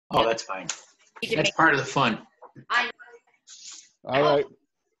Oh, that's fine. You can That's make- part of the fun. All right.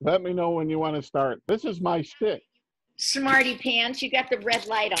 Let me know when you want to start. This is my shtick. Smarty pants, you got the red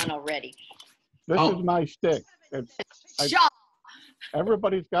light on already. This Oh. is my shtick. Shaw.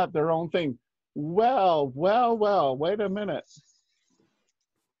 Everybody's got their own thing. Well, wait a minute.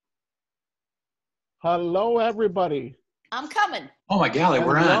 Hello, everybody. I'm coming. Oh my golly, And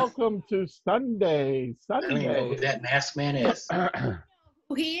we're on. welcome to Sunday. I don't even know who that masked man is.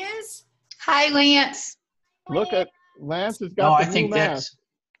 Who he is? Hi, Lance. Look at Lance has No, got I the new think mask.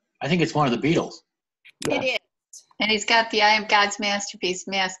 it's one of the Beatles. It is. And he's got the I Am God's Masterpiece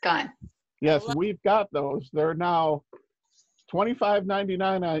mask on. Yes, we've got those. They're now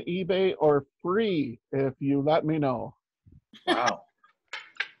 $25.99 on eBay or free if you let me know. Wow.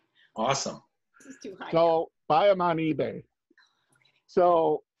 Awesome. This is too high. So buy them on eBay.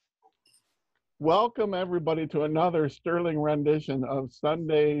 So welcome everybody to another sterling rendition of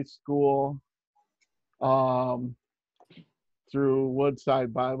Sunday School through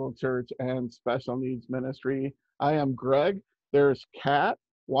Woodside Bible Church and Special Needs Ministry. I am Greg. There's Kat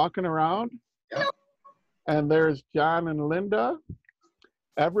walking around. Yeah. And there's John and Linda.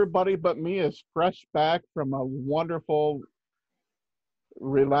 Everybody but me is fresh back from a wonderful,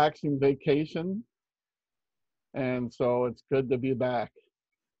 relaxing vacation. And so it's good to be back.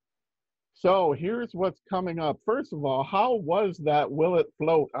 So here's what's coming up. First of all, how was that Will It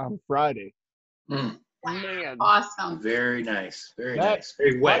Float on Friday? Mm, Man, Awesome. very nice. Very That nice.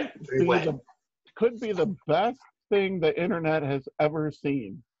 Very wet. Very wet. Could be the best thing the internet has ever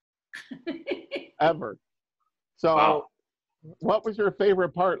seen. Ever. So Wow. what was your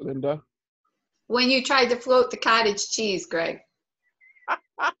favorite part, Linda? When you tried to float the cottage cheese, Greg.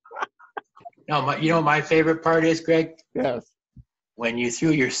 No, my favorite part is, Greg, Yes. when you threw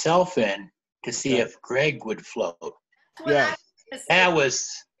yourself in to see Yeah. if Greg would float. Yes. That was.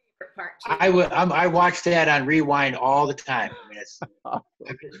 Part I watched that on rewind all the time. I mean,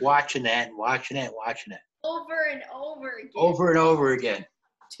 I'm just watching that and watching it, over and over again. over and over again.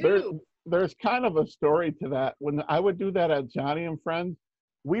 There's kind of a story to that. When I would do that at Johnny and Friends,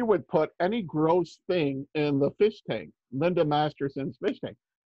 we would put any gross thing in the fish tank, Linda Masterson's fish tank,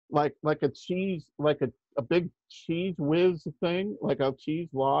 like a cheese, like a big cheese whiz thing, like a cheese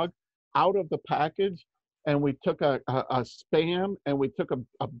log, out of the package. And we took a Spam and we took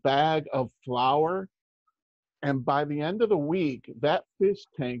a bag of flour. And by the end of the week, that fish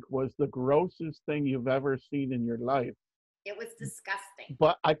tank was the grossest thing you've ever seen in your life. It was disgusting.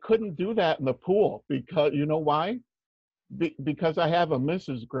 But I couldn't do that in the pool because, you know why? Because I have a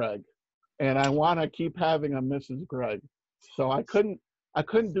Mrs. Greg and I want to keep having a Mrs. Greg. So I couldn't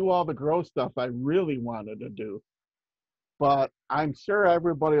do all the gross stuff I really wanted to do. But I'm sure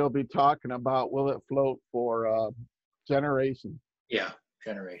everybody will be talking about Will It Float for generations. Yeah,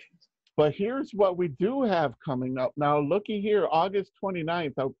 generations. But here's what we do have coming up. Now, looky here, August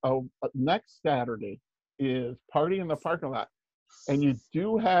 29th, next Saturday is Party in the Parking Lot. And you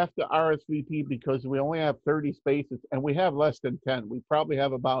do have to RSVP because we only have 30 spaces and we have less than 10. We probably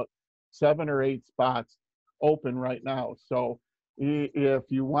have about 7 or 8 spots open right now. So if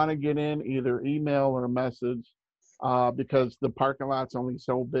you want to get in, either email or message, because the parking lot's only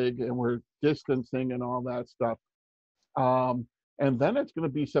so big and we're distancing and all that stuff. And then it's going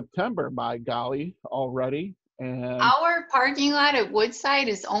to be September, by golly, already. And Our parking lot at Woodside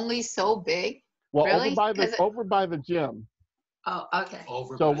is only so big. well, Really? over by the gym. Oh, okay.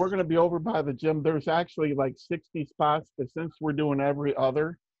 So we're going to be over by the gym. There's actually like 60 spots, but since we're doing every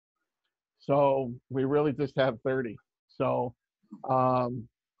other, so we really just have 30. So,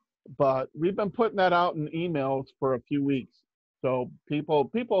 but we've been putting that out in emails for a few weeks. So people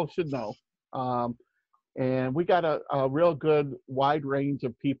should know. And we got a real good wide range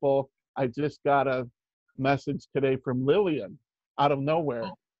of people. I just got a message today from Lillian out of nowhere.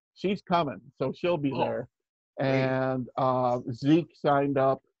 She's coming, so she'll be there. And Zeke signed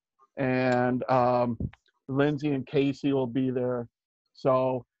up, and Lindsay and Casey will be there.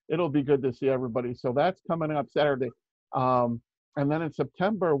 So it'll be good to see everybody. So that's coming up Saturday. And then in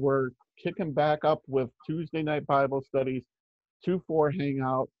September, we're kicking back up with Tuesday night Bible studies, 2-4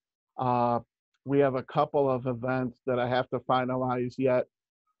 hangout. We have a couple of events that I have to finalize yet.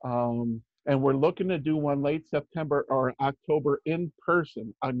 And we're looking to do one late September or October in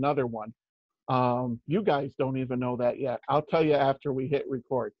person, another one. You guys don't even know that yet. I'll tell you after we hit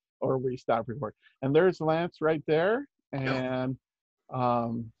record or we stop record. And there's Lance right there. And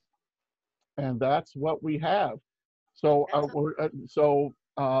that's what we have. So oh,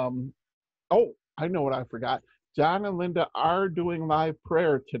 I know what I forgot. John and Linda are doing live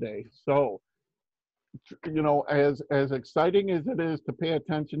prayer today. So as exciting as it is to pay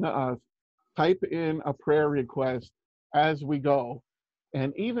attention to us, type in a prayer request as we go.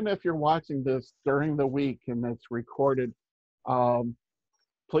 And even if you're watching this during the week and it's recorded,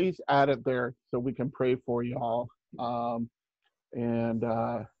 please add it there so we can pray for you all. And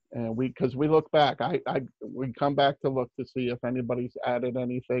because we look back, we come back to look to see if anybody's added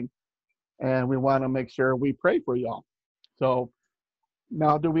anything, and we want to make sure we pray for y'all. So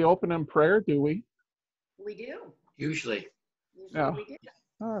now, do we open in prayer? Do we? We do. Usually. Yeah. We do.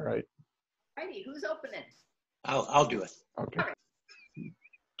 All right. Righty, who's opening? I'll do it. Okay.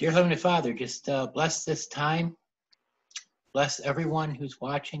 Dear Heavenly Father, just bless this time. Bless everyone who's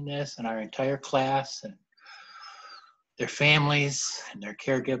watching this and our entire class and their families and their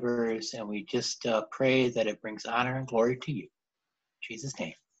caregivers. And we just pray that it brings honor and glory to you. In Jesus'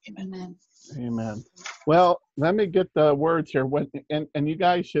 name, amen. Amen. Amen. Well, let me get the words here. And you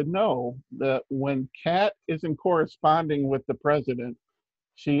guys should know that when Kat isn't corresponding with the president,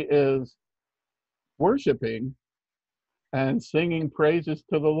 she is worshiping and singing praises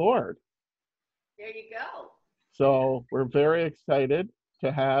to the Lord. There you go. So we're very excited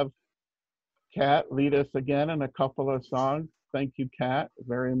to have Kat lead us again in a couple of songs. Thank you, Kat,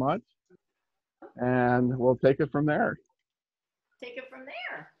 very much. And we'll take it from there. Take it from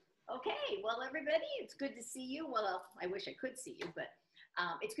there. Okay, well, everybody, it's good to see you. Well, I wish I could see you, but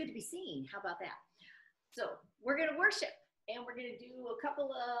it's good to be seen. How about that? So we're going to worship, and we're going to do a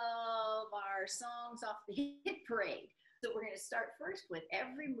couple of our songs off the hit parade. So we're going to start first with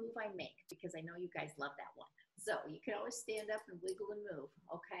Every Move I Make, because I know you guys love that one. So you can always stand up and wiggle and move,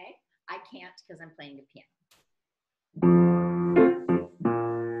 okay? I can't because I'm playing the piano.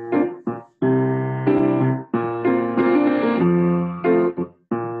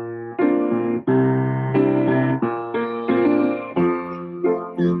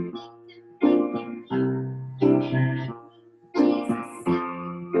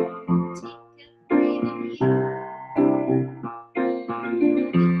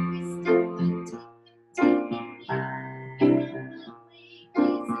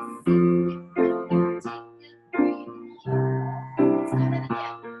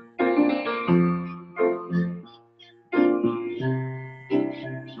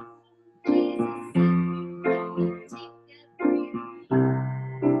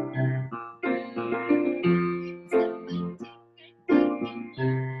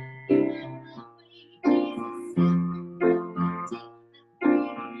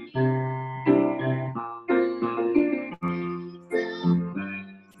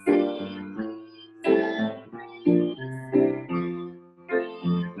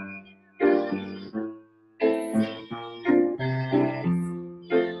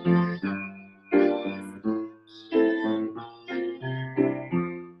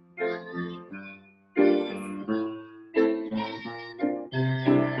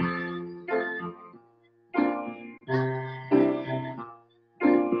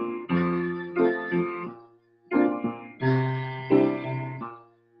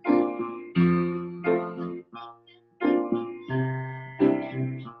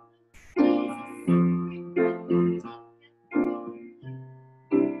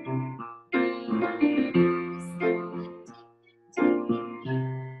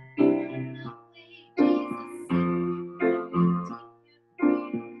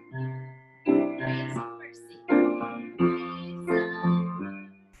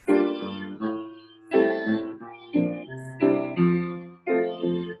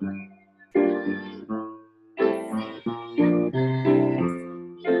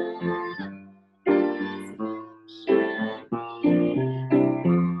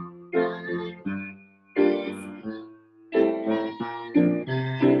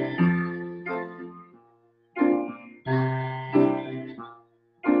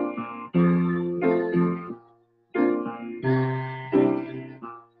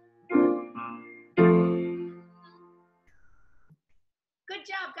 Good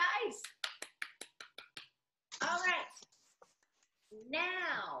job, guys. All right.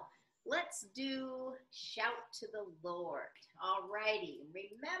 Now, let's do Shout to the Lord. All righty.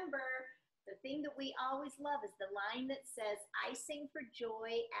 Remember, the thing that we always love is the line that says, I sing for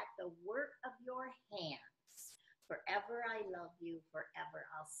joy at the work of your hands. Forever I love you, forever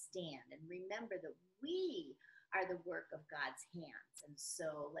I'll stand. And remember that we are the work of God's hands. And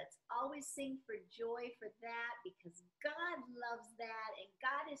so let's always sing for joy for that, because God loves that, and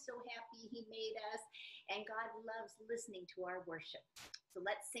God is so happy he made us, and God loves listening to our worship. So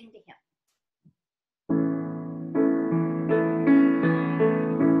let's sing to him.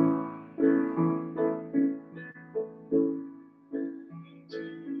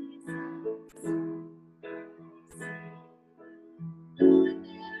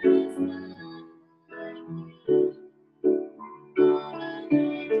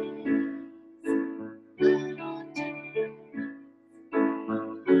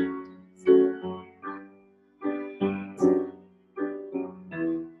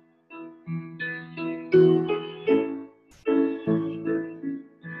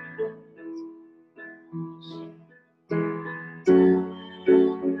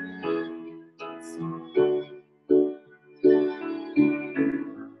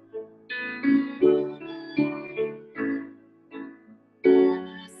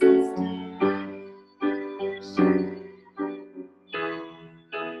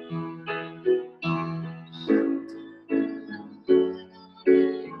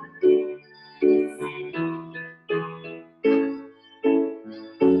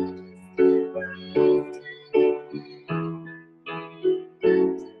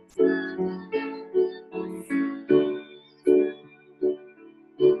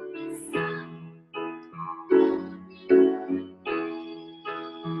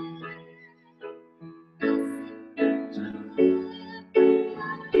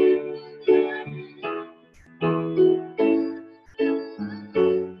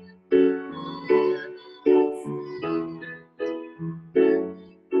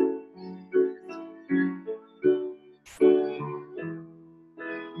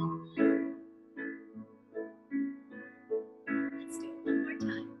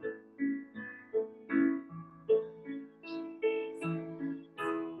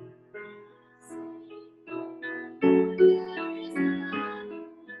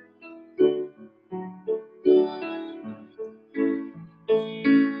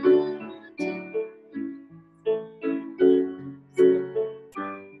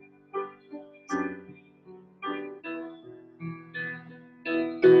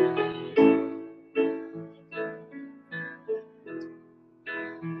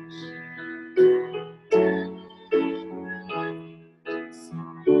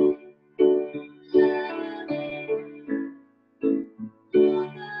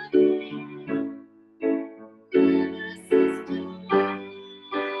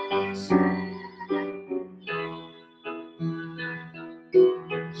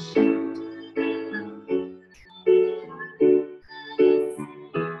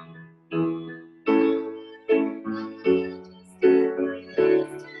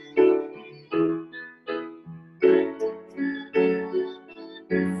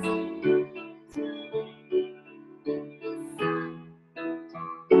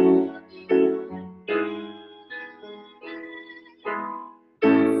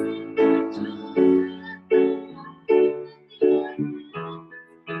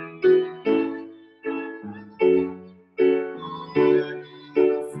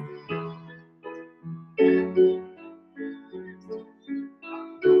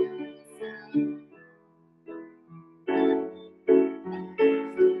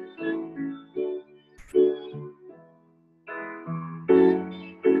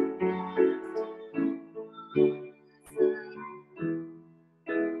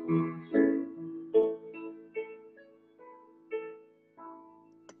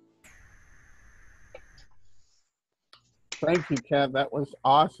 Thank you, Ken. That was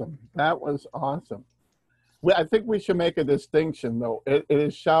awesome. That was awesome. I think we should make a distinction, though. It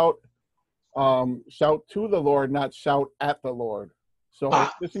is shout to the Lord, not shout at the Lord. So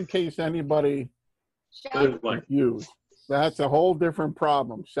just in case anybody Shout. is confused, that's a whole different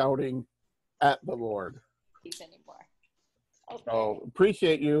problem, shouting at the Lord. Anymore. Okay. So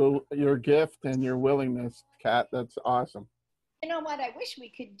appreciate your gift and your willingness, Kat. That's awesome. You know what I wish we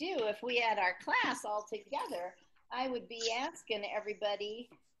could do if we had our class all together? I would be asking everybody,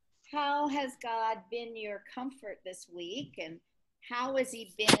 how has God been your comfort this week? And how has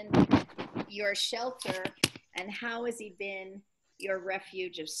he been your shelter? And how has he been your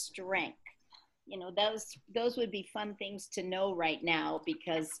refuge of strength? You know, those would be fun things to know right now,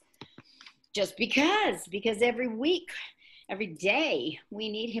 because every week, every day, we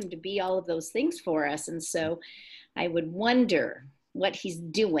need him to be all of those things for us. And so I would wonder what he's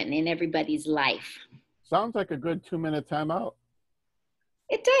doing in everybody's life. Sounds like a good 2-minute timeout.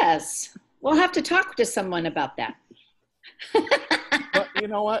 It does. We'll have to talk to someone about that. But you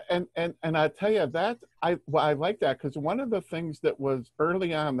know what? And I tell you that I like that, because one of the things that was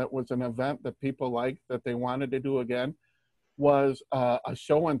early on that was an event that people liked that they wanted to do again was a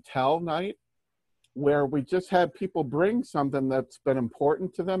show and tell night, where we just had people bring something that's been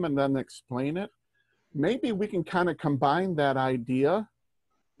important to them and then explain it. Maybe we can kind of combine that idea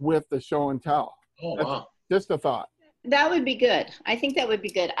with the show and tell. Oh, That's wow. just a thought. That would be good. I think that would be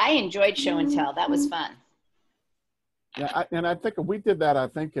good. I enjoyed show and tell. That was fun. Yeah, and I think we did that. I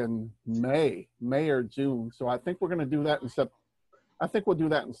think in May or June. So I think we're going to do that I think we'll do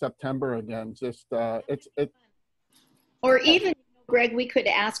that in September again. Just Or even, Greg, we could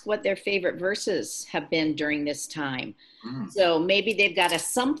ask what their favorite verses have been during this time. So maybe they've got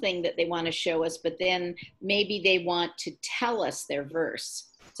something that they want to show us, but then maybe they want to tell us their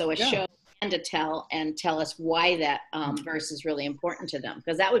verse. So a show and a tell, and tell us why that verse is really important to them,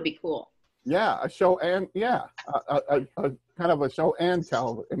 because that would be cool. Yeah, a show and a kind of a show and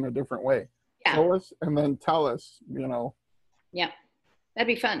tell in a different way. Yeah. Show us and then tell us, you know. Yeah, that'd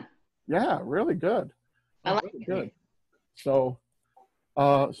be fun. Yeah, really good. I like really good. So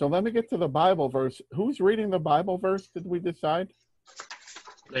let me get to the Bible verse. Who's reading the Bible verse? Did we decide?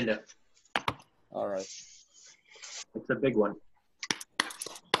 Linda, All right. it's a big one.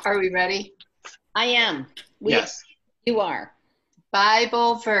 Are we ready? I am. Yes. You are.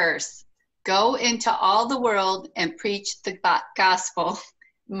 Bible verse. Go into all the world and preach the gospel.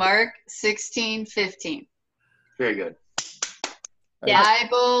 Mark 16:15. Very good. Yeah.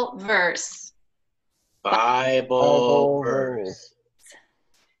 Bible verse. Bible verse.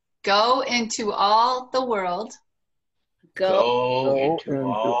 Go into all the world Go into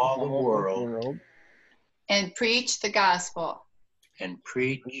all the world and preach the gospel. and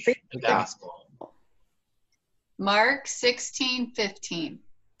preach the gospel. Mark 16:15.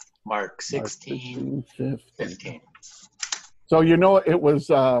 Mark 16:15. So you know, it was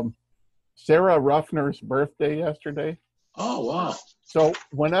Sarah Ruffner's birthday yesterday. Oh, wow. So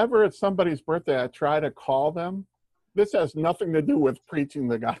whenever it's somebody's birthday, I try to call them. This has nothing to do with preaching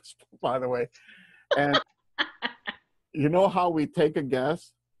the gospel, by the way. And you know how we take a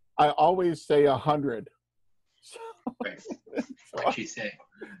guess? I always say 100. Right. What'd she say?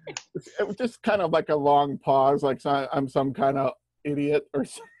 It was just kind of like a long pause, like I'm some kind of idiot or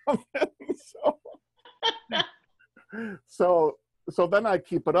something. So then I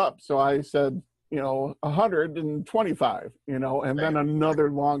keep it up. So I said, 125, and then another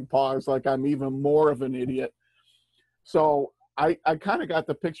long pause, like I'm even more of an idiot. So I kind of got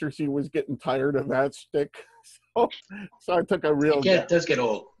the picture she was getting tired of that stick. So I took a real guess. It does get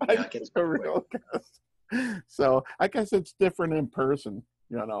old. I took a real guess. So I guess it's different in person,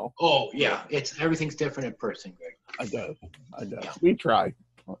 Oh, yeah. Everything's different in person, Greg. I guess. Yeah. We try.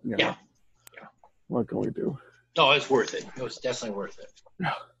 Yeah. What can we do? No, it's worth it. It was definitely worth it.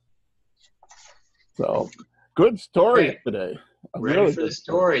 So good story Right. today. Ready for the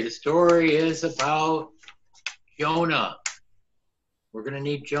story. The story is about Jonah. We're going to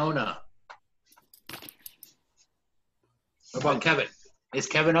need Jonah. What about Kevin? Is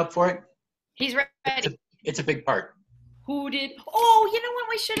Kevin up for it? He's ready. It's a big part. Who did? Oh, you know what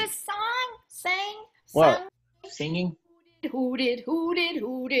we should have sang? What? Singing? Who did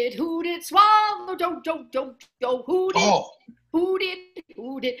swallow? Don't. Who did? Oh, Who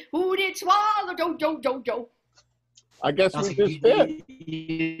did swallow? Don't. I guess sounds we like just did.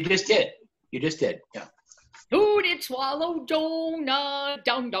 You just did. You just did. Yeah. Who did swallow Jonah?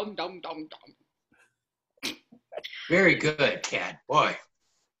 Dum. Very good, Kat. Boy,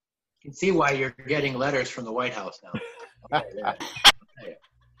 you can see why you're getting letters from the White House now. Okay,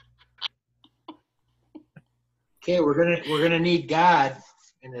 Okay, we're gonna need God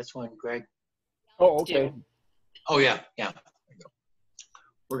in this one, Greg. Oh, okay. Oh yeah. There we go.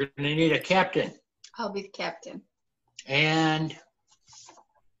 We're gonna need a captain I'll be the captain. and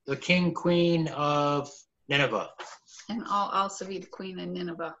the king, queen of Nineveh. And I'll also be the queen of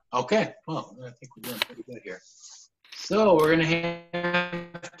Nineveh. Okay, well, I think we're doing pretty good here. So we're gonna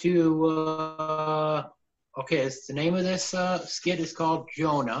have to, okay, it's the name of this skit is called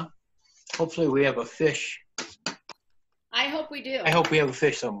Jonah. Hopefully we have a fish. I hope we do. I hope we have a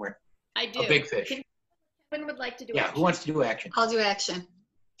fish somewhere. I do. A big fish. Kevin would like to do Yeah, action. who wants to do action? I'll do action.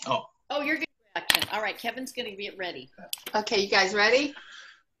 Oh, Oh, you're going to do action. All right, Kevin's going to get ready. Okay, you guys ready?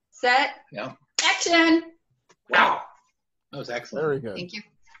 Set. yeah. Action. Wow. That was excellent. Very good. Thank you.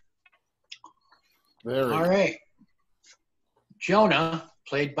 Very All good. right. Jonah,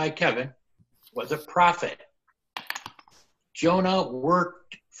 played by Kevin, was a prophet. Jonah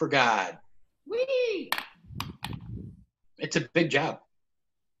worked for God. Whee! It's a big job.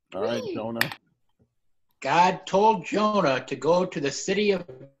 All right, Whee! Jonah. God told Jonah to go to the city of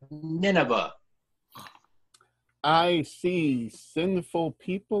Nineveh. I see sinful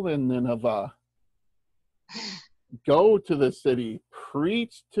people in Nineveh. Go to the city,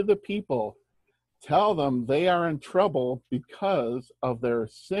 preach to the people, tell them they are in trouble because of their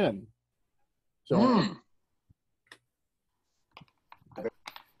sin. Jonah. Hmm.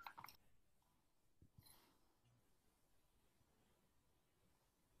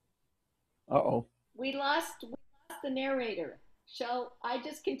 Uh-oh. We lost the narrator. Shall I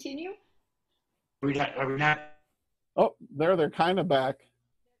just continue? Are we not? Oh, they're kind of back.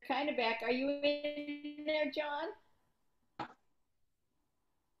 Kind of back. Are you in there, John?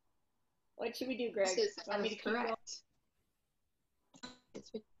 What should we do, Greg? This is Want me to keep going? correct.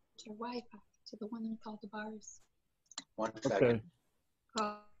 It's with your Wi-Fi to the one called the bars. 1 second. Okay,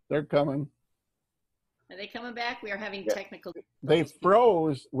 Oh, they're coming. Are they coming back? We are having Yeah. technical They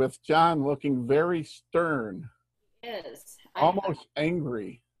froze with John looking very stern, is. almost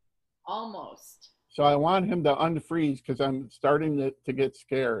angry. Almost. So I want him to unfreeze because I'm starting to get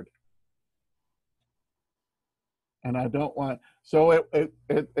scared. And I don't want, so it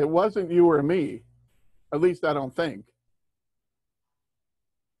wasn't you or me. At least I don't think.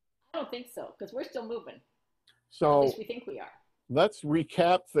 I don't think so, because we're still moving. At So least we think we are. let's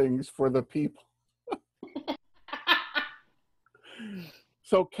recap things for the people.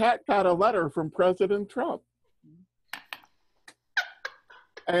 So Kat got a letter from President Trump.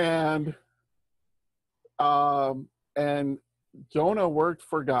 And Jonah worked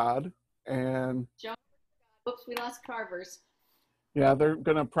for God, and Oops, we lost Carver's. yeah, they're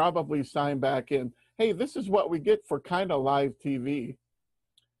gonna probably sign back in. Hey, this is what we get for kind of live TV,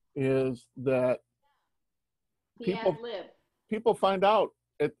 is that He People- had lived. people find out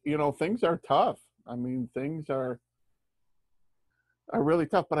things are tough. I mean, things are really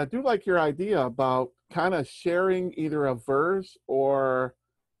tough. But I do like your idea about kind of sharing either a verse or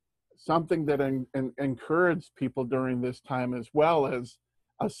something that encouraged people during this time, as well as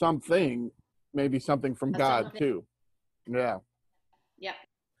something, maybe something from A God something. too. Yeah, Yep,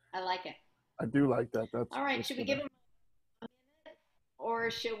 I like it. I do like that. All right, that's should we good. give him a minute,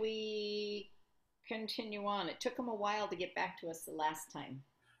 or should we continue on? It took him a while to get back to us the last time.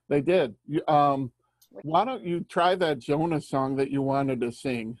 They did. Why don't you try that Jonah song that you wanted to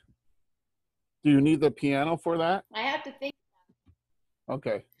sing? Do you need the piano for that? I have to think.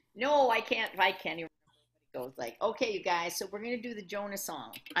 Okay. No, I can't. I can't even remember what it goes like. Okay, you guys. So we're gonna do the Jonah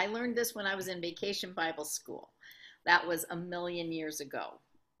song. I learned this when I was in Vacation Bible School. That was a million years ago.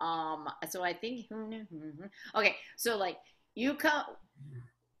 So I think. Okay, so like you could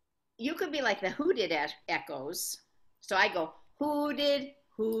be like the Who Did echoes. So I go Who did.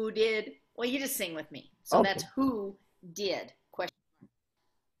 Well, you just sing with me. So Okay. that's Who did question mark.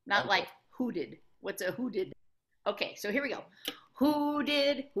 Not Okay. like Who did. What's a Who did? Okay, so here we go. Who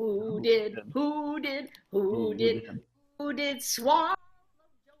did swallow Joe? Who did swallow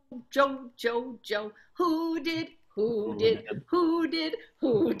Joe? Who did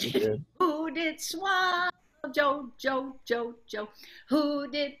swallow Joe?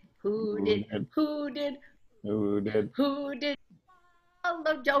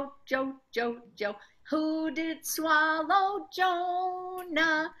 Who did swallow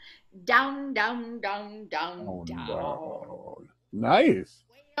Jonah? Down. Oh, no. Nice.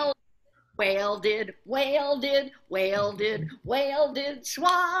 Whale did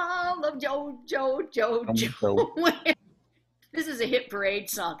swallow Joe. This is a hit parade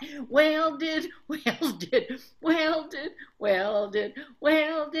song. Whale did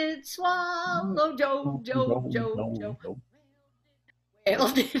swallow Joe.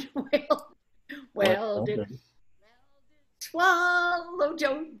 Whale did swallow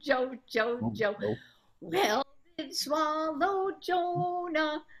Joe. Oh. Well did swallow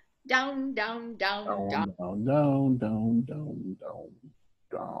Jonah down. Down, down, down, down, down,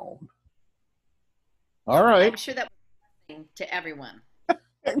 down. All right. I'm sure that was to everyone.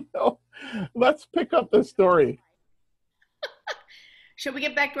 No. Let's pick up the story. Should we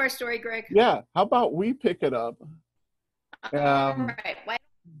get back to our story, Greg? Yeah. How about we pick it up? All right.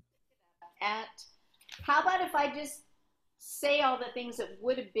 How about if I just say all the things that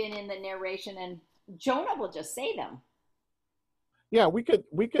would have been in the narration and Jonah will just say them? Yeah, we could,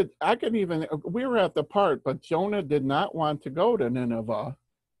 I could even, we were at the part, but Jonah did not want to go to Nineveh.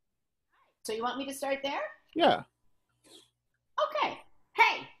 So you want me to start there? Yeah. Okay.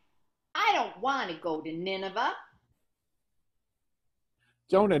 Hey, I don't want to go to Nineveh.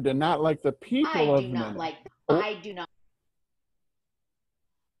 Jonah did not like the people of Nineveh.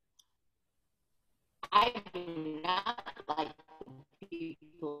 I do not like the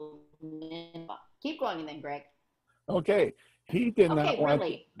people of Nineveh. Keep going then, Greg. Okay. He did not want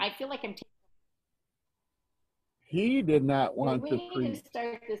really. I feel like I'm he did not want to we preach. need to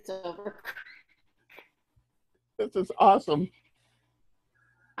start this over. This is awesome.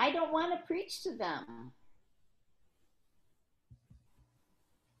 I don't want to preach to them.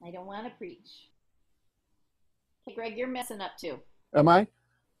 I don't want to preach. Okay, Greg, you're messing up too. Am I?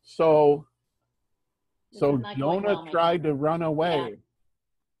 So This is not going Jonah well, my tried friend. to run away.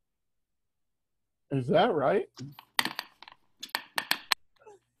 Yeah. Is that right?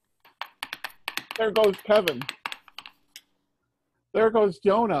 There goes Kevin. There goes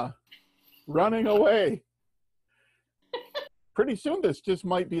Jonah running away. Pretty soon this just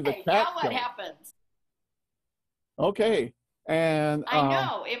might be the Hey, cat now what show. happens? Okay. And I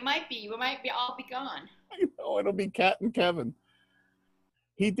know. It might be. We might be all be gone. I know it'll be Cat and Kevin.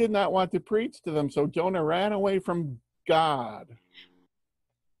 He did not want to preach to them, so Jonah ran away from God.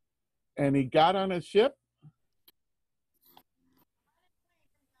 And he got on a ship.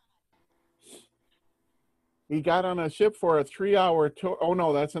 He got on a ship for a 3-hour tour. Oh,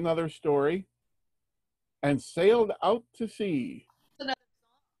 no, that's another story. And sailed out to sea.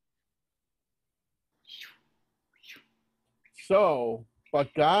 So,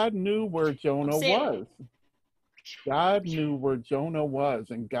 but God knew where Jonah was. God knew where Jonah was,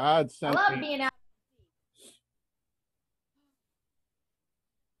 and God sent I love being out.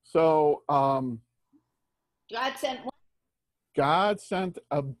 So, God sent one. God sent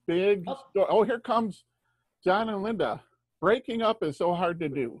a big storm. Oh, here comes John and Linda. Breaking up is so hard to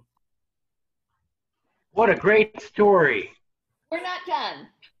do. What a great story. We're not done.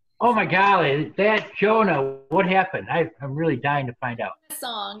 Oh my golly, that Jonah, what happened? I'm really dying to find out. A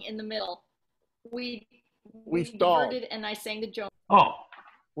song in the middle. We stalled. diverted and I sang the Jonah. Oh,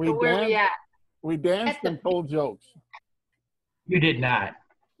 We Where danced, we at? we danced At the- and told jokes. you did not.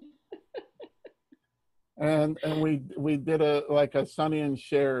 And we did a Sonny and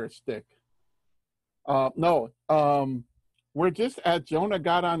Cher stick. No, we're just at Jonah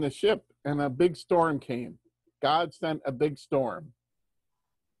got on the ship and a big storm came. God sent a big storm.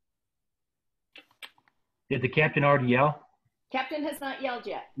 Did the captain already yell? Captain has not yelled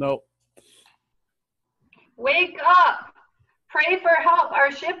yet. No. Wake up! Pray for help.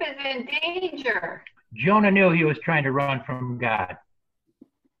 Our ship is in danger. Jonah knew he was trying to run from God.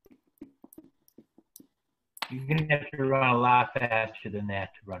 You're going to have to run a lot faster than that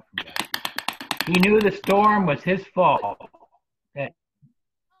to run from God. He knew the storm was his fault.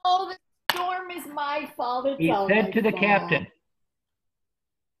 Oh, the storm is my fault. It's He all said my to the fault. captain,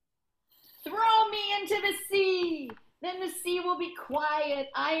 Throw me into the sea. Then the sea will be quiet.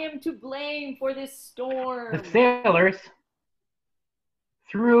 I am to blame for this storm. the sailors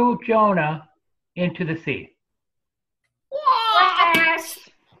threw Jonah into the sea. What?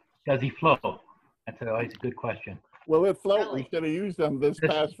 Does he float? That's always a good question. Will it float? Really? We should have used them this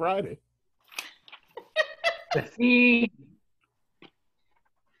past Friday. The sea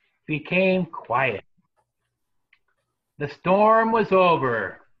became quiet. The storm was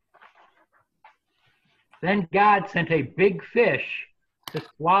over. Then God sent a big fish to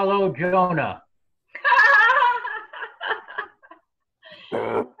swallow Jonah.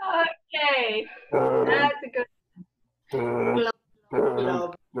 Okay, that's a good.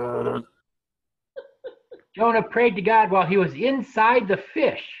 Jonah prayed to God while he was inside the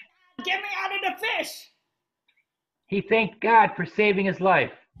fish. Get me out of the fish. He thanked God for saving his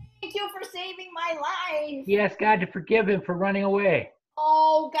life. Thank you for saving my life. He asked God to forgive him for running away.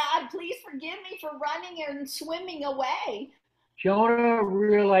 Oh, God, please forgive me for running and swimming away. Jonah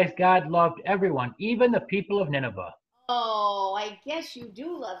realized God loved everyone, even the people of Nineveh. Oh, I guess you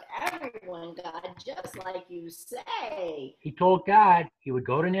do love everyone, God, just like you say. He told God he would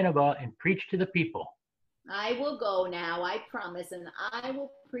go to Nineveh and preach to the people. I will go now, I promise, and I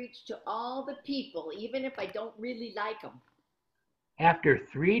will preach to all the people, even if I don't really like them. After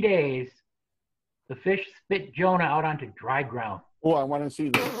 3 days, the fish spit Jonah out onto dry ground. Oh, I want to see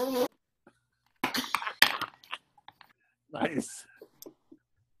this. Nice.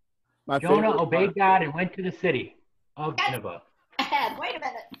 My Jonah favorite obeyed part. God and went to the city of Nineveh. Wait a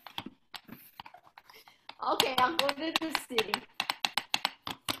minute. Okay, I'm going to the city.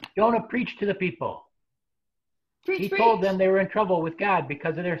 Jonah preached to the people. Preach, He preach. told them they were in trouble with God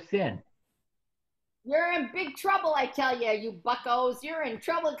because of their sin. You're in big trouble, I tell you, you buckos. You're in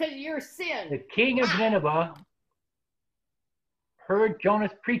trouble because of your sin. The king of Nineveh heard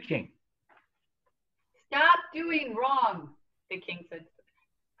Jonah's preaching. Stop doing wrong, the king said.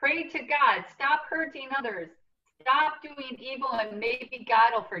 Pray to God. Stop hurting others. Stop doing evil and maybe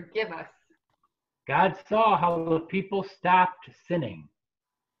God will forgive us. God saw how the people stopped sinning.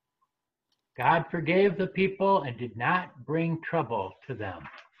 God forgave the people and did not bring trouble to them.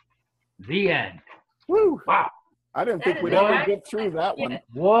 The end. Woo! Wow. I didn't That think is we'd an ever get excellent through that one. gift.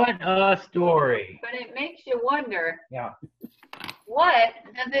 What a story. But it makes you wonder, Yeah. what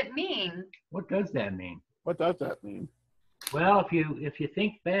does it mean? What does that mean? What does that mean? Well, if you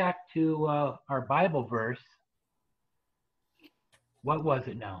think back to our Bible verse, what was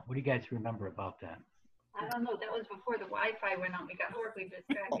it now? What do you guys remember about that? I don't know. That was before the Wi-Fi went on. We got horribly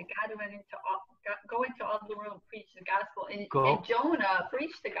distracted. God went into go into all the world and preach the gospel. And Jonah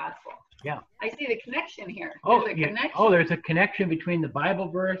preached the gospel. Yeah. I see the connection here. Oh, There's a connection. There's a connection between the Bible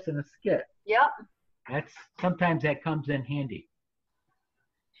verse and the skit. Yep. Sometimes that comes in handy.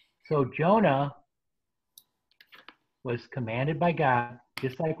 So Jonah was commanded by God,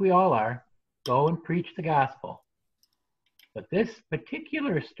 just like we all are, go and preach the gospel. But this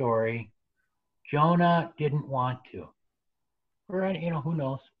particular story, Jonah didn't want to. Or, who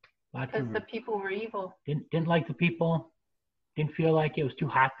knows? Because the people were evil. Didn't like the people. Didn't feel like it was too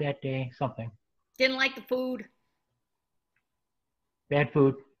hot that day. Something. Didn't like the food. Bad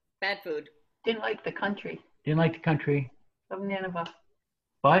food. Bad food. Didn't like the country. Didn't like the country. Of Nineveh.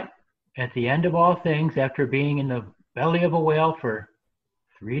 But at the end of all things, after being in the belly of a whale for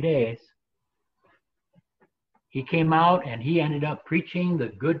 3 days, he came out and he ended up preaching the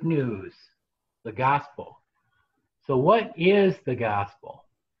good news, the gospel. So what is the gospel?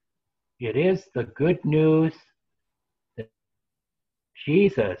 It is the good news that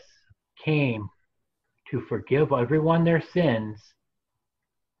Jesus came to forgive everyone their sins,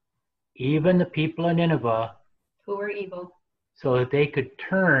 even the people in Nineveh, who were evil, so that they could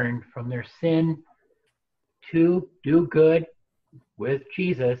turn from their sin to do good with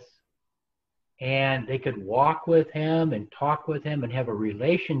Jesus, and they could walk with him and talk with him and have a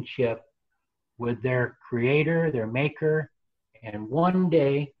relationship with their creator, their maker, and one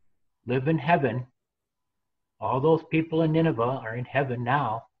day live in heaven. All those people in Nineveh are in heaven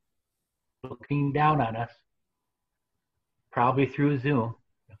now, looking down on us, probably through Zoom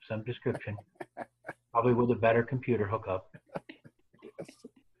of some description, probably with a better computer hookup.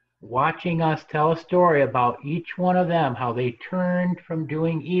 Watching us tell a story about each one of them, how they turned from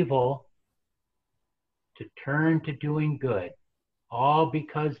doing evil to turn to doing good, all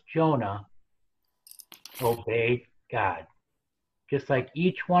because Jonah obeyed God. Just like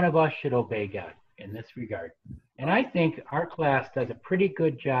each one of us should obey God in this regard. And I think our class does a pretty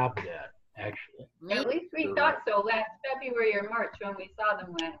good job of that, actually. At least we thought so last February or March when we saw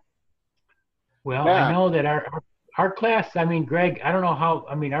them last. Well, yeah. I know that our class, Greg, I don't know how,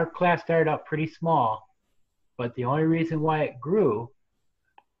 our class started out pretty small, but the only reason why it grew,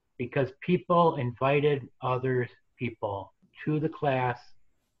 because people invited other people to the class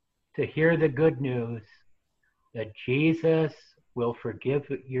to hear the good news that Jesus will forgive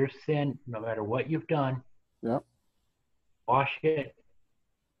your sin no matter what you've done. Yep. Wash it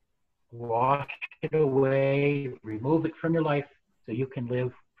away, remove it from your life so you can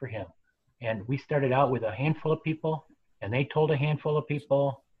live for him. And we started out with a handful of people, and they told a handful of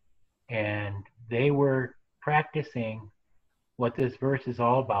people, and they were practicing what this verse is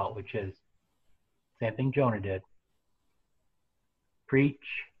all about, which is the same thing Jonah did. Preach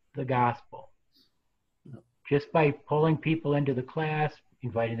the gospel. Just by pulling people into the class,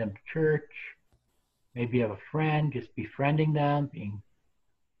 inviting them to church, maybe you have a friend, just befriending them, being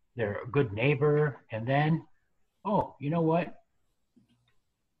their good neighbor, and then, oh, you know what?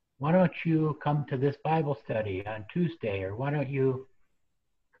 Why don't you come to this Bible study on Tuesday, or why don't you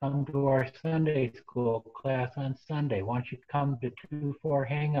come to our Sunday school class on Sunday? Why don't you come to 2-4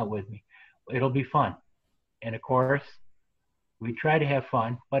 hang out with me? It'll be fun. And of course, we try to have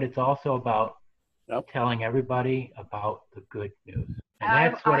fun, but it's also about Yep. telling everybody about the good news.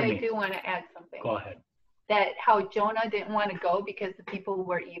 And that's what it I means. do want to add something. Go ahead. That how Jonah didn't want to go because the people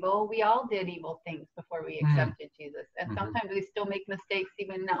were evil. We all did evil things before we accepted Jesus. And sometimes we still make mistakes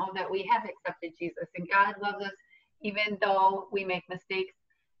even now that we have accepted Jesus. And God loves us even though we make mistakes,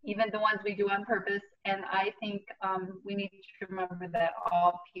 even the ones we do on purpose. And I think we need to remember that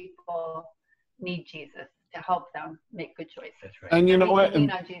all people need Jesus to help them make good choices. That's right. And you know what? Lean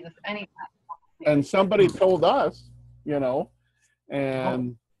on Jesus anytime. And somebody told us,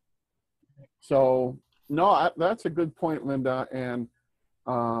 and so, no, that's a good point, Linda. And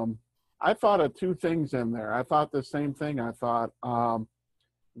I thought of two things in there. I thought the same thing. I thought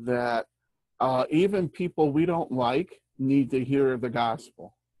that even people we don't like need to hear the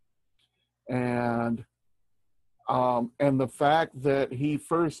gospel. And the fact that he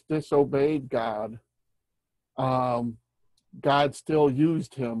first disobeyed God, God still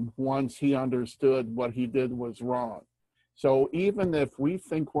used him once he understood what he did was wrong. So even if we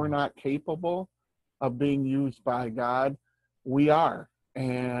think we're not capable of being used by God, we are.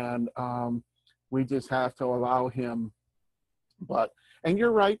 And we just have to allow him. And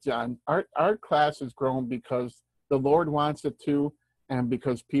you're right, John, our class has grown because the Lord wants it to, and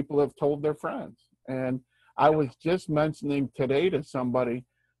because people have told their friends. And I was just mentioning today to somebody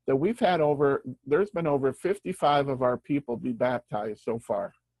that there's been over 55 of our people be baptized so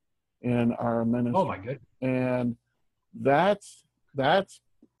far in our ministry. Oh my goodness. And that's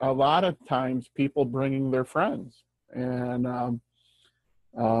a lot of times people bringing their friends. And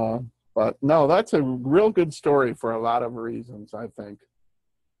but no, that's a real good story for a lot of reasons, I think.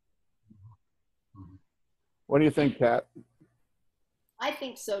 What do you think, Kat? I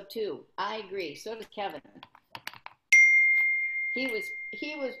think so too. I agree. So does Kevin. He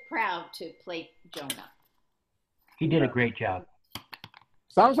was proud to play Jonah. He did a great job.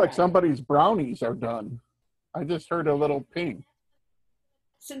 Sounds like somebody's brownies are done. I just heard a little ping.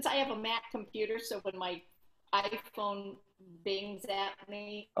 Since I have a Mac computer, so when my iPhone bings at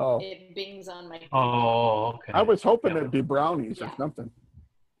me, it bings on my computer. Oh, okay. I was hoping it'd be brownies or something.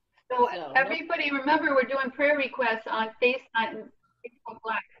 So everybody, remember we're doing prayer requests on Facebook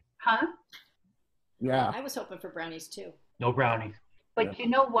Live, huh? Yeah. I was hoping for brownies too. No brownies. But you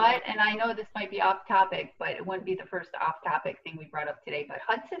know what? And I know this might be off topic, but it wouldn't be the first off topic thing we brought up today. But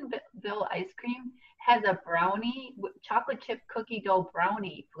Hudsonville ice cream has a brownie, chocolate chip cookie dough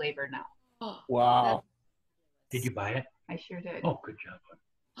brownie flavor now. Oh, wow. Did you buy it? I sure did. Oh, good job.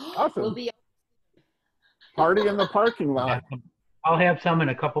 Awesome. We'll be Party in the parking lot. I'll have some in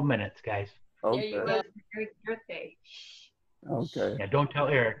a couple minutes, guys. Okay. There you go. Eric's birthday. Okay. Yeah, don't tell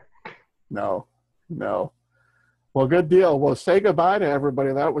Eric. No. Well, good deal. Well, say goodbye to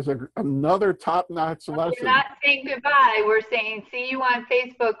everybody. That was another top-notch lesson. We're not saying goodbye. We're saying see you on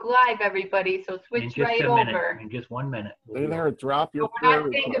Facebook Live, everybody. So switch right over. In just 1 minute. Stay there. Drop your We're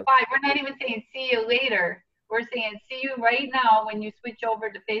not saying goodbye. We're not even saying see you later. We're saying see you right now when you switch over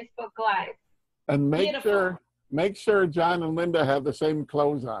to Facebook Live. And make sure John and Linda have the same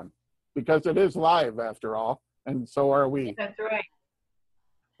clothes on, because it is live after all, and so are we. That's right.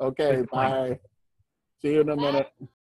 Okay, bye. See you in a minute.